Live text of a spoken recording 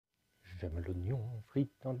J'aime l'oignon,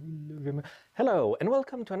 frites dans l'huile, Hello, and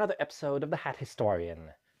welcome to another episode of The Hat Historian.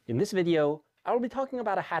 In this video, I will be talking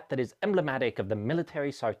about a hat that is emblematic of the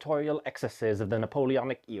military sartorial excesses of the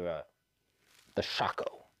Napoleonic era, the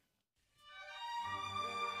Shako.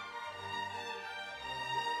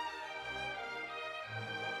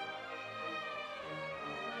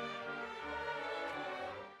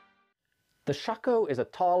 The Shako is a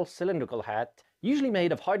tall, cylindrical hat, usually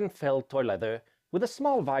made of hardened felt or leather, with a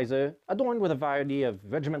small visor adorned with a variety of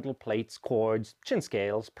regimental plates, cords, chin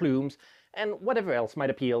scales, plumes, and whatever else might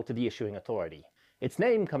appeal to the issuing authority. Its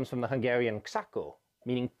name comes from the Hungarian Shako,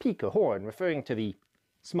 meaning peak or horn, referring to the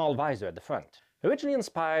small visor at the front. Originally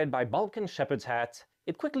inspired by Balkan shepherd's hats,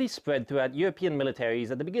 it quickly spread throughout European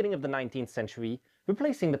militaries at the beginning of the 19th century,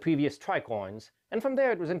 replacing the previous tricorns, and from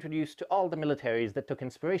there it was introduced to all the militaries that took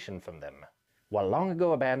inspiration from them. While long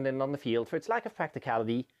ago abandoned on the field for its lack of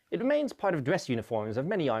practicality, it remains part of dress uniforms of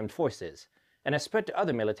many armed forces, and has spread to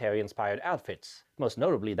other military-inspired outfits, most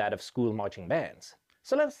notably that of school marching bands.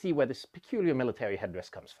 So let's see where this peculiar military headdress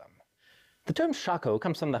comes from. The term Shako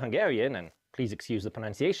comes from the Hungarian, and please excuse the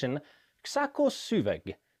pronunciation, Shako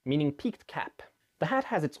szöveg, meaning peaked cap. The hat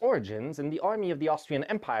has its origins in the army of the Austrian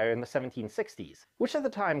Empire in the 1760s, which at the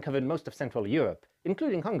time covered most of Central Europe,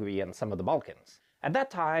 including Hungary and some of the Balkans. At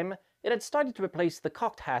that time, it had started to replace the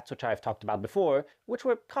cocked hats which I have talked about before, which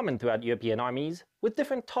were common throughout European armies, with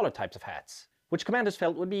different taller types of hats, which commanders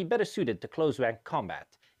felt would be better suited to close-rank combat,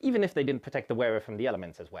 even if they didn't protect the wearer from the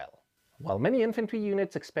elements as well. While many infantry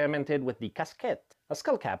units experimented with the casquette, a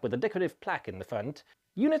skull cap with a decorative plaque in the front,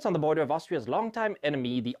 units on the border of Austria's longtime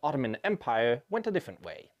enemy, the Ottoman Empire, went a different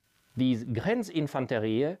way. These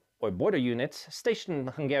Grenzinfanterie, or border units, stationed in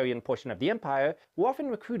the Hungarian portion of the empire, were often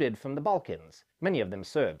recruited from the Balkans, many of them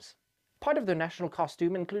Serbs. Part of their national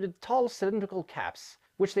costume included tall cylindrical caps,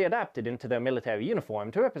 which they adapted into their military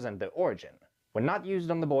uniform to represent their origin. When not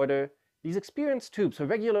used on the border, these experienced troops were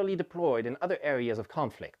regularly deployed in other areas of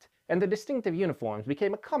conflict, and their distinctive uniforms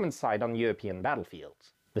became a common sight on European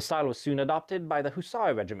battlefields. The style was soon adopted by the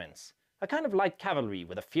hussar regiments, a kind of light cavalry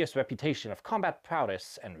with a fierce reputation of combat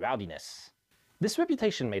prowess and rowdiness. This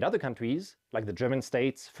reputation made other countries, like the German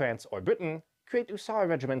states, France, or Britain, create hussar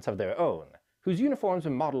regiments of their own, whose uniforms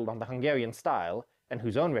were modeled on the Hungarian style, and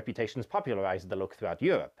whose own reputations popularized the look throughout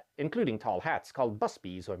Europe, including tall hats called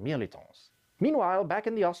busbies or mirlitons. Meanwhile, back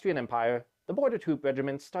in the Austrian Empire, the border troop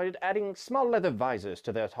regiments started adding small leather visors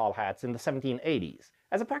to their tall hats in the 1780s,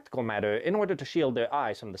 as a practical matter in order to shield their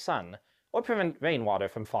eyes from the sun, or prevent rainwater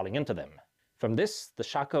from falling into them. From this, the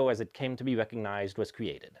Shako as it came to be recognized was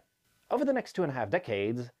created. Over the next 2.5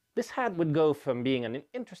 decades, this hat would go from being an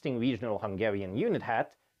interesting regional Hungarian unit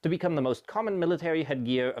hat to become the most common military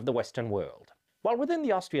headgear of the Western world. While within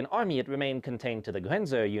the Austrian army it remained contained to the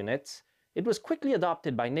Grenzer units, it was quickly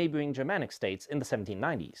adopted by neighboring Germanic states in the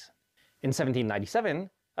 1790s. In 1797,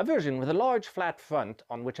 a version with a large flat front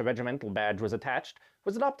on which a regimental badge was attached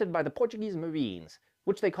was adopted by the Portuguese Marines,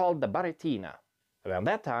 which they called the barretina. Around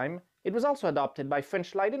that time, it was also adopted by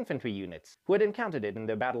French light infantry units, who had encountered it in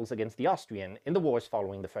their battles against the Austrian in the wars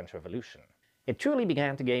following the French Revolution. It truly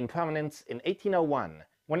began to gain prominence in 1801,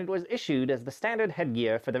 when it was issued as the standard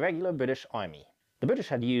headgear for the regular British Army. The British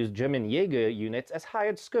had used German Jaeger units as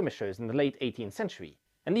hired skirmishers in the late 18th century,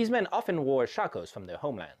 and these men often wore Shakos from their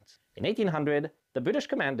homelands. In 1800, the British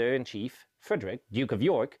commander-in-chief, Frederick, Duke of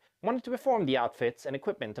York, wanted to reform the outfits and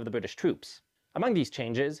equipment of the British troops. Among these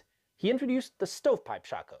changes, he introduced the stovepipe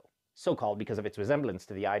Shako, so called because of its resemblance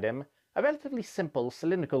to the item, a relatively simple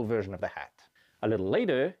cylindrical version of the hat. A little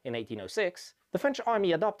later, in 1806, the French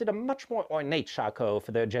army adopted a much more ornate Shako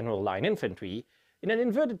for their general line infantry, in an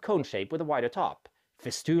inverted cone shape with a wider top,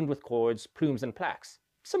 festooned with cords, plumes, and plaques,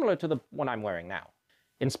 similar to the one I'm wearing now.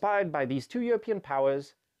 Inspired by these two European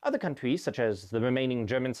powers, other countries such as the remaining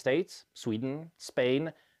German states, Sweden,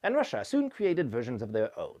 Spain, and Russia soon created versions of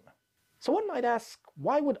their own. So one might ask,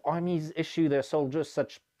 why would armies issue their soldiers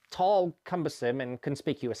such tall, cumbersome, and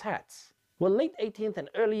conspicuous hats? Well, late 18th and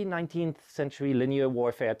early 19th century linear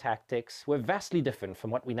warfare tactics were vastly different from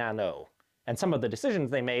what we now know, and some of the decisions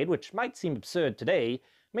they made, which might seem absurd today,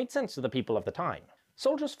 made sense to the people of the time.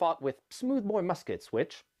 Soldiers fought with smoothbore muskets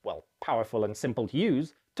which, while powerful and simple to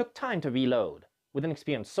use, took time to reload, with an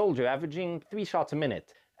experienced soldier averaging 3 shots a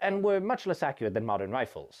minute, and were much less accurate than modern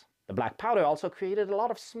rifles. The black powder also created a lot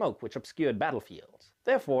of smoke which obscured battlefields.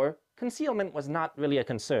 Therefore, concealment was not really a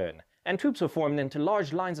concern, and troops were formed into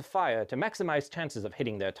large lines of fire to maximize chances of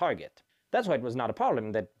hitting their target. That's why it was not a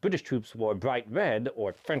problem that British troops wore bright red,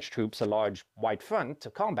 or French troops a large white front, to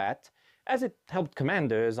combat, as it helped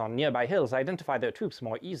commanders on nearby hills identify their troops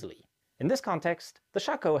more easily. In this context, the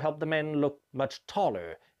shako helped the men look much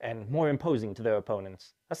taller and more imposing to their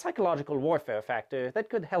opponents, a psychological warfare factor that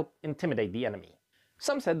could help intimidate the enemy.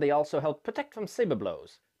 Some said they also helped protect from saber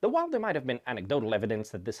blows, though while there might have been anecdotal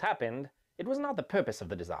evidence that this happened, it was not the purpose of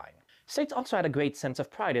the design. States also had a great sense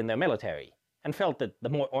of pride in their military, and felt that the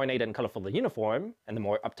more ornate and colorful the uniform, and the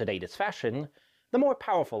more up-to-date its fashion, the more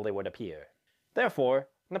powerful they would appear. Therefore,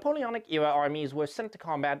 Napoleonic-era armies were sent to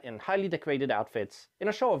combat in highly decorated outfits in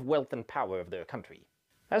a show of wealth and power of their country.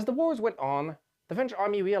 As the wars went on, the French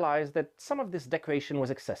army realized that some of this decoration was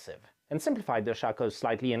excessive, and simplified their shakos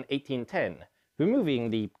slightly in 1810, removing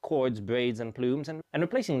the cords, braids, and plumes and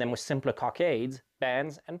replacing them with simpler cockades,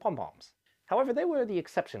 bands, and pom-poms. However, they were the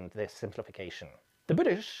exception to this simplification. The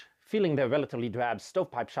British, feeling their relatively drab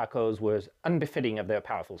stovepipe shakos was unbefitting of their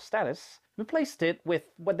powerful status, replaced it with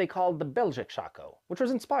what they called the Belgic shako, which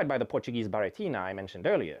was inspired by the Portuguese barretina I mentioned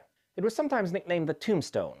earlier. It was sometimes nicknamed the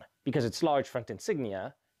Tombstone, because its large front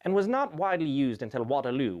insignia, and was not widely used until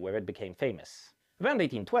Waterloo, where it became famous. Around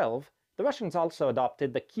 1812, the Russians also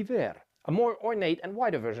adopted the kiver, a more ornate and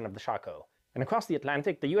wider version of the shako, and across the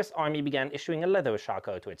Atlantic the US Army began issuing a leather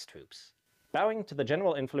shako to its troops. Bowing to the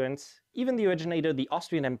general influence, even the originator, the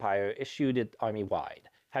Austrian Empire, issued it army-wide,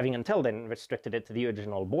 having until then restricted it to the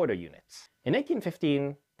original border units. In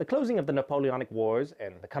 1815, the closing of the Napoleonic Wars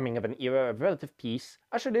and the coming of an era of relative peace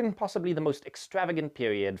ushered in possibly the most extravagant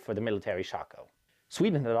period for the military shako.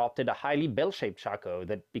 Sweden adopted a highly bell-shaped shako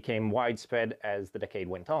that became widespread as the decade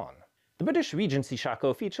went on. The British Regency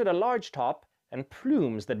shako featured a large top and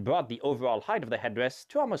plumes that brought the overall height of the headdress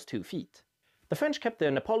to almost 2 feet. The French kept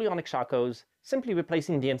their Napoleonic shakos, simply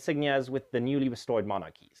replacing the insignias with the newly restored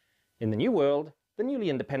monarchies. In the New World, the newly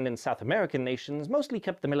independent South American nations mostly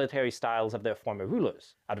kept the military styles of their former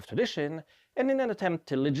rulers, out of tradition, and in an attempt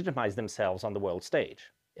to legitimize themselves on the world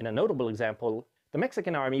stage. In a notable example, the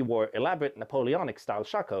Mexican army wore elaborate Napoleonic-style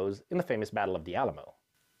shakos in the famous Battle of the Alamo.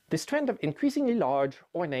 This trend of increasingly large,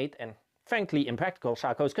 ornate, and frankly impractical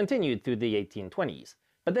shakos continued through the 1820s,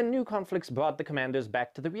 but then new conflicts brought the commanders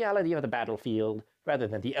back to the reality of the battlefield rather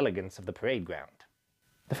than the elegance of the parade ground.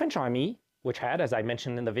 The French army, which had, as I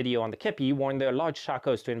mentioned in the video on the kepi, worn their large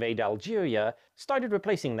shakos to invade Algeria, started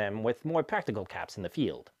replacing them with more practical caps in the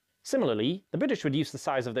field. Similarly, the British reduced the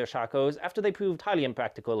size of their shakos after they proved highly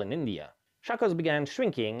impractical in India. Shakos began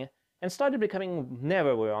shrinking and started becoming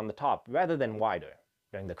narrower on the top rather than wider.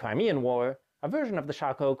 During the Crimean War, a version of the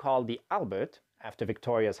shako called the Albert, after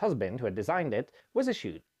Victoria's husband, who had designed it, was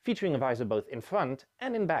issued, featuring a visor both in front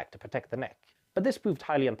and in back to protect the neck. But this proved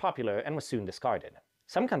highly unpopular and was soon discarded.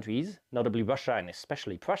 Some countries, notably Russia and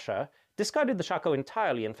especially Prussia, discarded the shako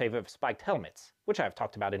entirely in favor of spiked helmets, which I have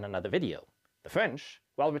talked about in another video. The French,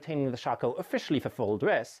 while retaining the shako officially for full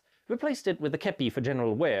dress, replaced it with the kepi for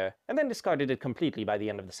general wear, and then discarded it completely by the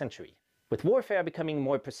end of the century. With warfare becoming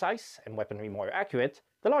more precise and weaponry more accurate,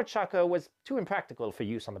 the large shako was too impractical for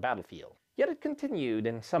use on the battlefield. Yet it continued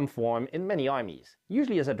in some form in many armies,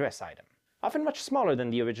 usually as a dress item, often much smaller than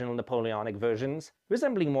the original Napoleonic versions,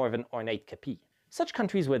 resembling more of an ornate kepi. Such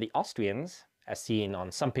countries were the Austrians, as seen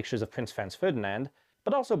on some pictures of Prince Franz Ferdinand,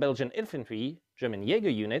 but also Belgian infantry, German Jaeger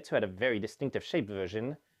units who had a very distinctive shaped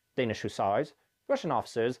version, Danish hussars, Russian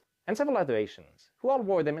officers, and several other Asians, who all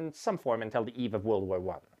wore them in some form until the eve of World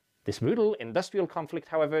War I. This brutal industrial conflict,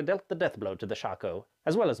 however, dealt the death blow to the shako,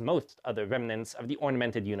 as well as most other remnants of the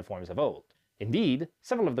ornamented uniforms of old. Indeed,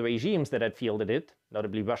 several of the regimes that had fielded it,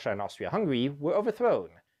 notably Russia and Austria-Hungary, were overthrown,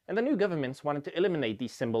 and the new governments wanted to eliminate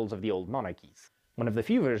these symbols of the old monarchies. One of the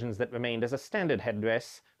few versions that remained as a standard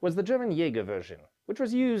headdress was the German Jaeger version, which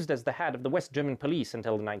was used as the hat of the West German police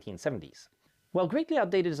until the 1970s. While greatly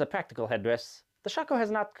outdated as a practical headdress, the shako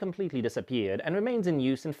has not completely disappeared and remains in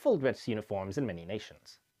use in full-dress uniforms in many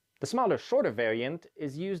nations. The smaller, shorter variant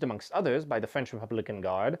is used amongst others by the French Republican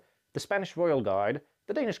Guard, the Spanish Royal Guard,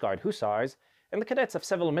 the Danish Guard Hussars, and the cadets of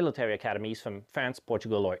several military academies from France,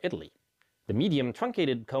 Portugal, or Italy. The medium,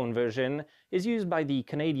 truncated cone version is used by the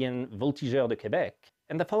Canadian Voltigeurs de Québec,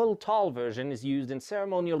 and the full, tall version is used in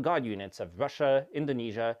ceremonial guard units of Russia,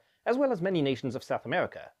 Indonesia, as well as many nations of South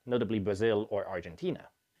America, notably Brazil or Argentina.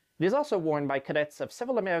 It is also worn by cadets of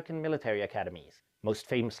several American military academies, most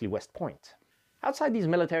famously West Point. Outside these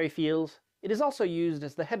military fields, it is also used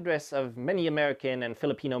as the headdress of many American and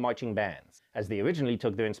Filipino marching bands, as they originally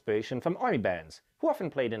took their inspiration from army bands, who often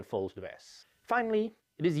played in full dress. Finally,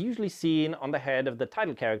 it is usually seen on the head of the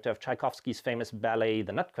title character of Tchaikovsky's famous ballet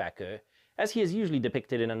The Nutcracker, as he is usually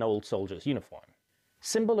depicted in an old soldier's uniform.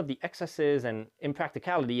 Symbol of the excesses and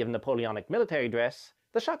impracticality of Napoleonic military dress,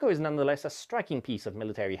 the shako is nonetheless a striking piece of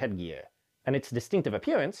military headgear, and its distinctive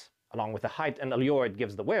appearance, along with the height and allure it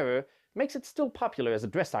gives the wearer, makes it still popular as a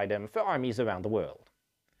dress item for armies around the world.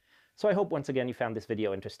 So I hope once again you found this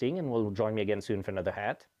video interesting and will join me again soon for another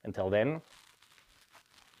hat. Until then,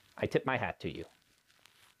 I tip my hat to you.